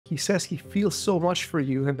He says he feels so much for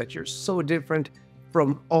you and that you're so different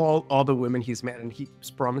from all other women he's met. And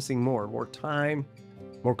he's promising more time,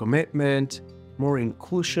 more commitment, more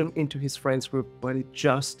inclusion into his friends group, but it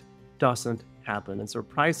just doesn't happen. And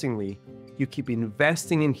surprisingly, you keep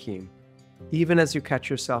investing in him, even as you catch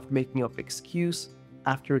yourself making up excuse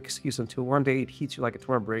after excuse until one day it hits you like a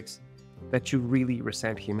ton of bricks that you really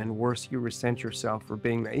resent him. And worse, you resent yourself for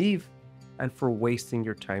being naive and for wasting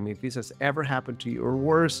your time. If this has ever happened to you, or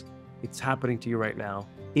worse, it's happening to you right now.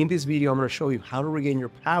 In this video, I'm going to show you how to regain your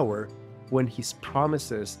power when his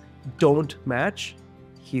promises don't match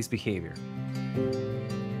his behavior.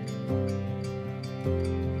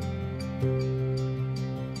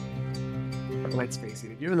 Let's face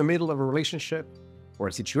it, if you're in the middle of a relationship or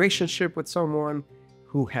a situationship with someone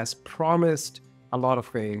who has promised a lot of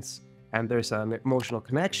things, and there's an emotional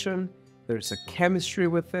connection, there's a chemistry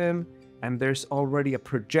with them, and there's already a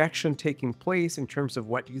projection taking place in terms of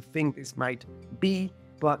what you think this might be,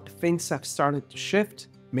 but things have started to shift.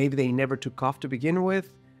 Maybe they never took off to begin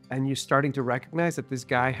with, and you're starting to recognize that this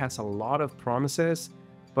guy has a lot of promises,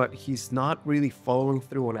 but he's not really following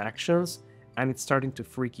through on actions, and it's starting to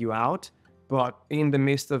freak you out. But in the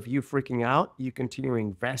midst of you freaking out, you continue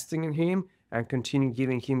investing in him and continue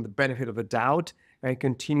giving him the benefit of the doubt and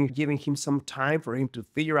continue giving him some time for him to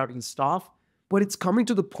figure out his stuff. But it's coming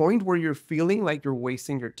to the point where you're feeling like you're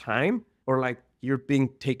wasting your time or like you're being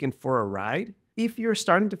taken for a ride. If you're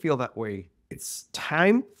starting to feel that way, it's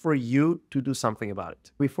time for you to do something about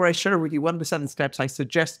it. Before I share with you what are the 7 steps I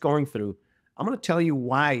suggest going through, I'm going to tell you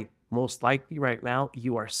why most likely right now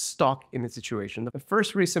you are stuck in a situation. The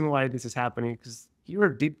first reason why this is happening is you're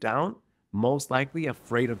deep down most likely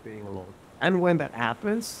afraid of being alone. And when that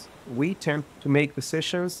happens, we tend to make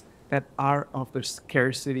decisions that are of the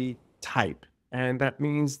scarcity type. And that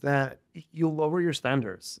means that you'll lower your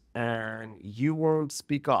standards and you won't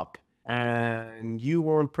speak up and you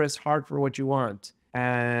won't press hard for what you want.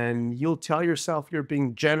 And you'll tell yourself you're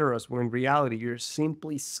being generous when in reality, you're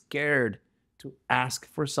simply scared to ask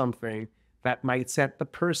for something that might set the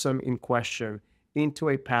person in question into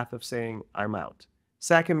a path of saying, I'm out.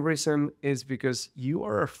 Second reason is because you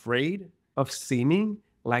are afraid of seeming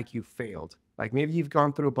like you failed. Like maybe you've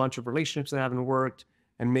gone through a bunch of relationships that haven't worked,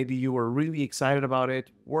 and maybe you were really excited about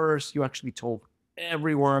it. Worse, you actually told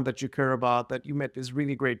everyone that you care about that you met this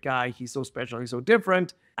really great guy. He's so special, he's so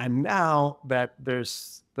different. And now that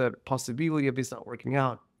there's the possibility of this not working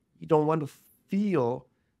out, you don't want to feel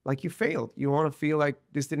like you failed. You want to feel like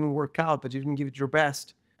this didn't work out, that you didn't give it your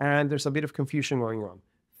best. And there's a bit of confusion going on.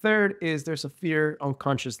 Third is there's a fear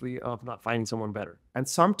unconsciously of not finding someone better. And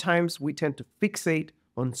sometimes we tend to fixate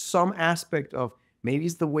on some aspect of maybe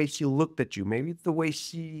it's the way she looked at you. Maybe it's the way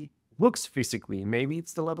she looks physically. Maybe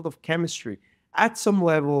it's the level of chemistry. At some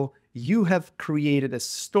level, you have created a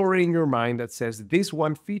story in your mind that says this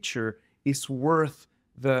one feature is worth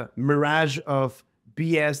the mirage of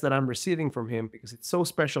BS that I'm receiving from him because it's so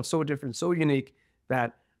special, so different, so unique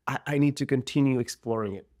that I need to continue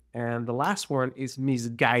exploring it. And the last one is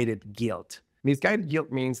misguided guilt. Misguided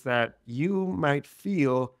guilt means that you might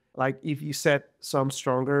feel like if you set some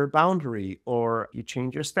stronger boundary, or you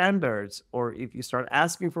change your standards, or if you start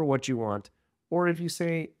asking for what you want, or if you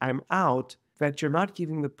say, I'm out, that you're not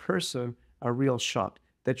giving the person a real shot,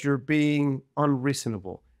 that you're being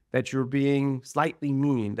unreasonable, that you're being slightly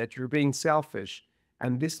mean, that you're being selfish.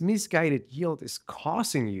 And this misguided guilt is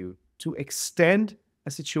causing you to extend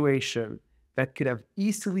a situation that could have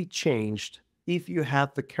easily changed if you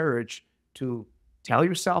had the courage to tell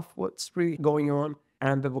yourself what's really going on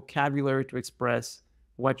and the vocabulary to express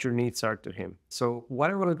what your needs are to him. So what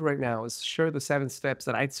I want to do right now is share the 7 steps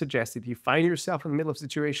that I'd suggest if you find yourself in the middle of a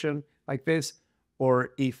situation like this,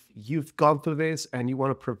 or if you've gone through this and you want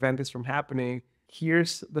to prevent this from happening.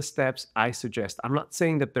 Here's the steps I suggest. I'm not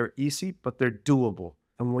saying that they're easy, but they're doable.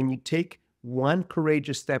 And when you take one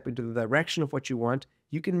courageous step into the direction of what you want,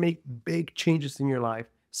 you can make big changes in your life,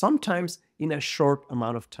 sometimes in a short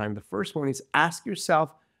amount of time. The first one is ask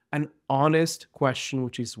yourself an honest question,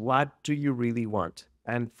 which is, what do you really want?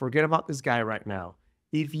 And forget about this guy right now.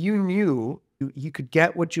 If you knew you could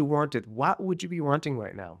get what you wanted, what would you be wanting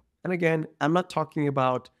right now? And again, I'm not talking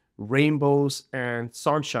about rainbows and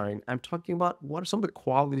sunshine. I'm talking about what are some of the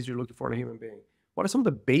qualities you're looking for in a human being? What are some of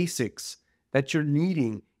the basics that you're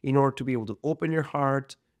needing in order to be able to open your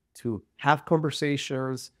heart, to have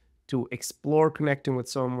conversations, to explore connecting with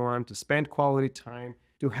someone, to spend quality time,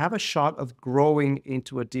 to have a shot of growing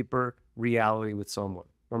into a deeper reality with someone.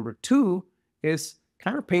 Number 2 is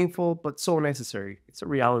kind of painful, but so necessary. It's a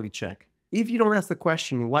reality check. If you don't ask the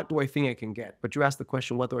question, what do I think I can get? But you ask the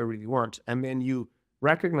question, what do I really want? And then you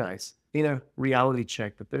recognize in a reality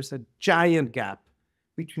check that there's a giant gap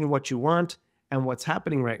between what you want and what's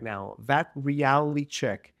happening right now. That reality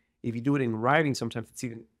check, if you do it in writing, sometimes it's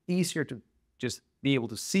even easier to just be able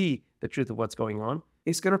to see the truth of what's going on.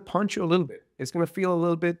 It's going to punch you a little bit. It's going to feel a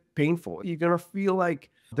little bit painful. You're going to feel like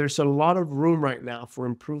there's a lot of room right now for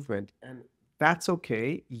improvement. And that's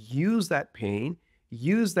okay. Use that pain,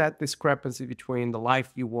 use that discrepancy between the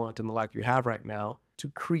life you want and the life you have right now to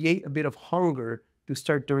create a bit of hunger to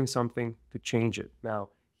start doing something to change it. Now,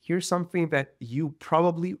 here's something that you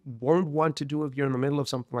probably won't want to do if you're in the middle of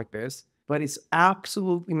something like this, but it's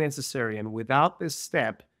absolutely necessary. And without this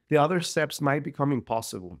step, the other steps might become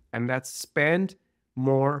impossible. And that's spend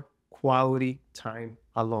more quality time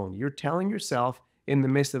alone. You're telling yourself in the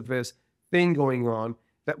midst of this thing going on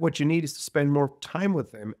that what you need is to spend more time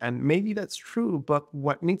with them. And maybe that's true, but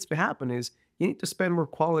what needs to happen is you need to spend more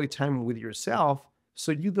quality time with yourself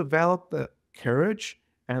so you develop the courage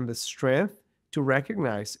and the strength to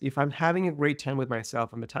recognize if I'm having a great time with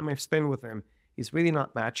myself and the time I've spent with them is really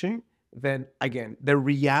not matching, then again, the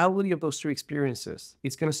reality of those two experiences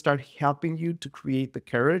is going to start helping you to create the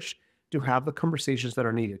courage to have the conversations that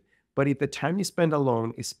are needed. But if the time you spend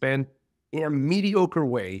alone is spent in a mediocre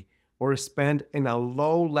way or is spent in a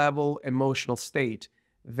low level emotional state,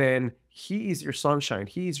 then he is your sunshine.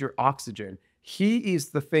 He is your oxygen. He is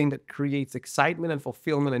the thing that creates excitement and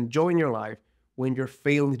fulfillment and joy in your life when you're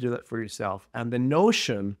failing to do that for yourself. And the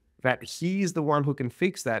notion that he is the one who can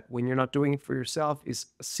fix that when you're not doing it for yourself is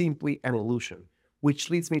simply an illusion, which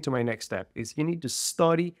leads me to my next step is you need to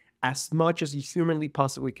study as much as you humanly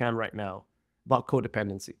possibly can right now about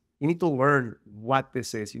codependency. You need to learn what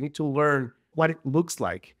this is. You need to learn what it looks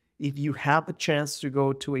like. If you have a chance to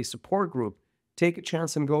go to a support group, take a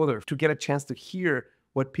chance and go there to get a chance to hear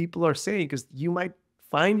what people are saying, because you might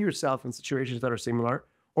find yourself in situations that are similar,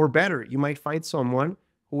 or better, you might find someone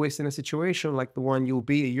who is in a situation like the one you'll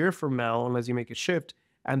be a year from now, unless you make a shift,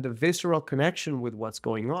 and the visceral connection with what's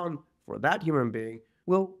going on for that human being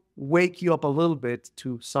will wake you up a little bit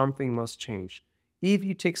to something must change. If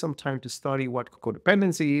you take some time to study what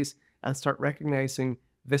codependency is and start recognizing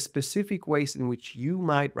the specific ways in which you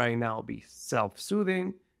might right now be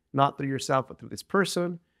self-soothing, not through yourself, but through this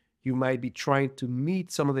person, you might be trying to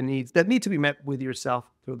meet some of the needs that need to be met with yourself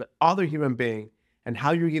through the other human being and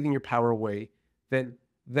how you're giving your power away, then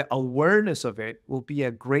the awareness of it will be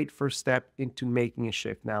a great first step into making a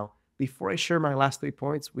shift. Now, before I share my last 3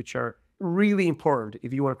 points, which are really important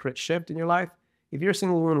if you want to create shift in your life, if you're a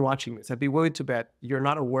single woman watching this, I'd be willing to bet you're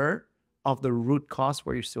not aware of the root cause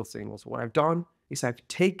where you're still single. So what I've done is I've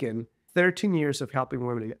taken 13 years of helping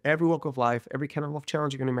women in every walk of life, every kind of life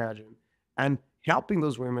challenge you can imagine, and helping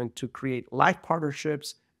those women to create life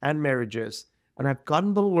partnerships and marriages. And I've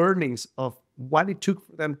gotten the learnings of what it took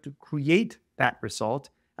for them to create that result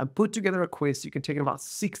and put together a quiz you can take in about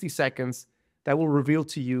 60 seconds that will reveal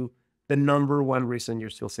to you the number one reason you're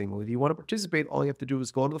still single. If you want to participate, all you have to do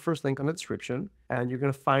is go to the first link on the description and you're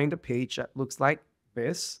going to find a page that looks like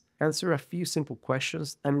this. Answer a few simple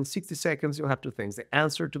questions, and in 60 seconds, you'll have 2 things: the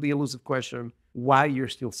answer to the elusive question, why you're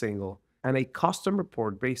still single, and a custom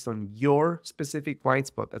report based on your specific blind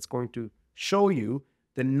spot that's going to show you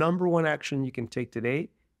the number one action you can take today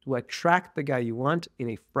to attract the guy you want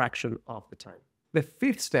in a fraction of the time. The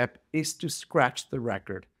 5th step is to scratch the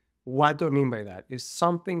record. What do I mean by that? Is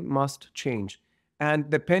something must change.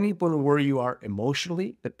 And depending upon where you are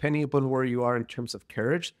emotionally, depending upon where you are in terms of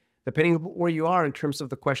courage, depending upon where you are in terms of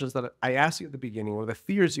the questions that I asked you at the beginning, or the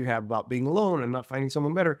fears you have about being alone and not finding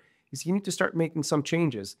someone better, is you need to start making some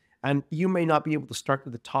changes. And you may not be able to start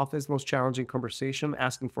with the toughest, most challenging conversation,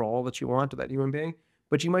 asking for all that you want to that human being,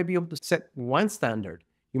 but you might be able to set one standard.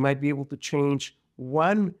 You might be able to change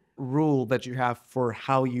one rule that you have for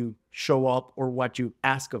how you show up or what you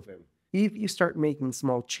ask of him. If you start making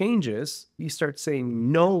small changes, you start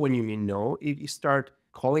saying no when you mean no, if you start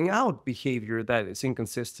calling out behavior that is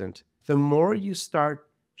inconsistent, the more you start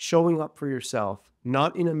showing up for yourself,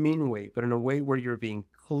 not in a mean way, but in a way where you're being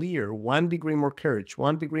clear, 1 degree more courage,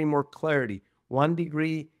 1 degree more clarity, 1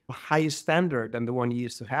 degree higher standard than the one you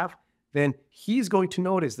used to have, then he's going to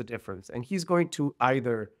notice the difference and he's going to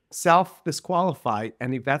either self-disqualify.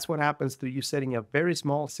 And if that's what happens through you setting a very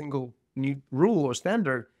small single new rule or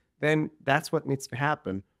standard, then that's what needs to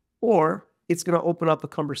happen. Or it's going to open up the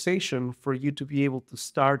conversation for you to be able to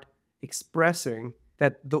start expressing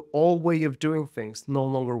that the old way of doing things no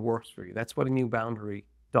longer works for you. That's what a new boundary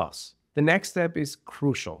does. The next step is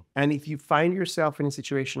crucial. And if you find yourself in a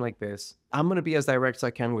situation like this, I'm going to be as direct as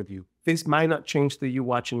I can with you. This might not change to you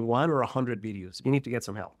watching 1 or 100 videos. You need to get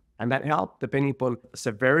some help. And that help, depending upon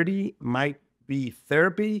severity, might be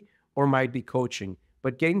therapy or might be coaching.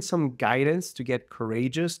 but getting some guidance to get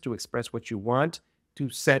courageous, to express what you want, to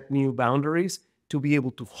set new boundaries, to be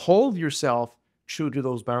able to hold yourself true to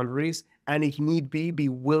those boundaries, and if need be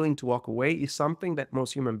willing to walk away is something that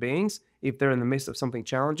most human beings, if they're in the midst of something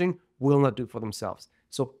challenging, will not do for themselves.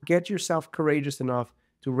 So get yourself courageous enough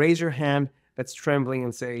to raise your hand that's trembling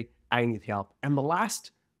and say, I need help. And the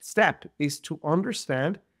last step is to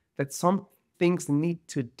understand that some things need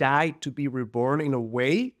to die to be reborn in a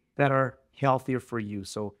way that are healthier for you.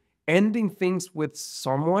 So ending things with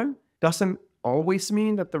someone doesn't always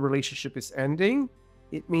mean that the relationship is ending.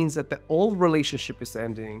 It means that the old relationship is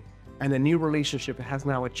ending and a new relationship has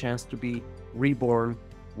now a chance to be reborn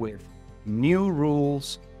with new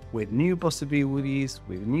rules, with new possibilities,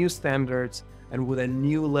 with new standards, and with a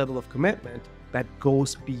new level of commitment that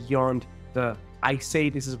goes beyond the I say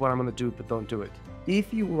this is what I'm going to do, but don't do it.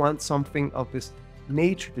 If you want something of this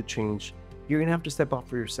nature to change, you're going to have to step up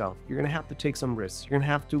for yourself. You're going to have to take some risks. You're going to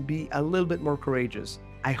have to be a little bit more courageous.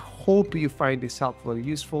 I hope you find this helpful and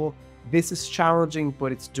useful. This is challenging,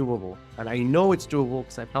 but it's doable. And I know it's doable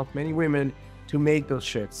because I've helped many women to make those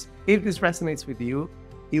shifts. If this resonates with you,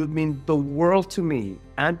 it would mean the world to me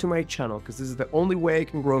and to my channel, because this is the only way I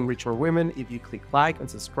can grow and reach more women. If you click like and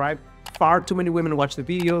subscribe, far too many women watch the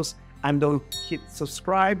videos and don't hit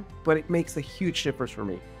subscribe, but it makes a huge difference for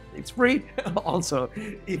me. It's free. Also,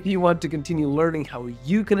 if you want to continue learning how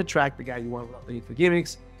you can attract the guy you want without the need for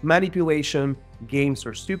gimmicks, manipulation, games,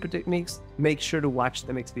 or stupid techniques, make sure to watch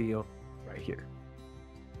the next video right here.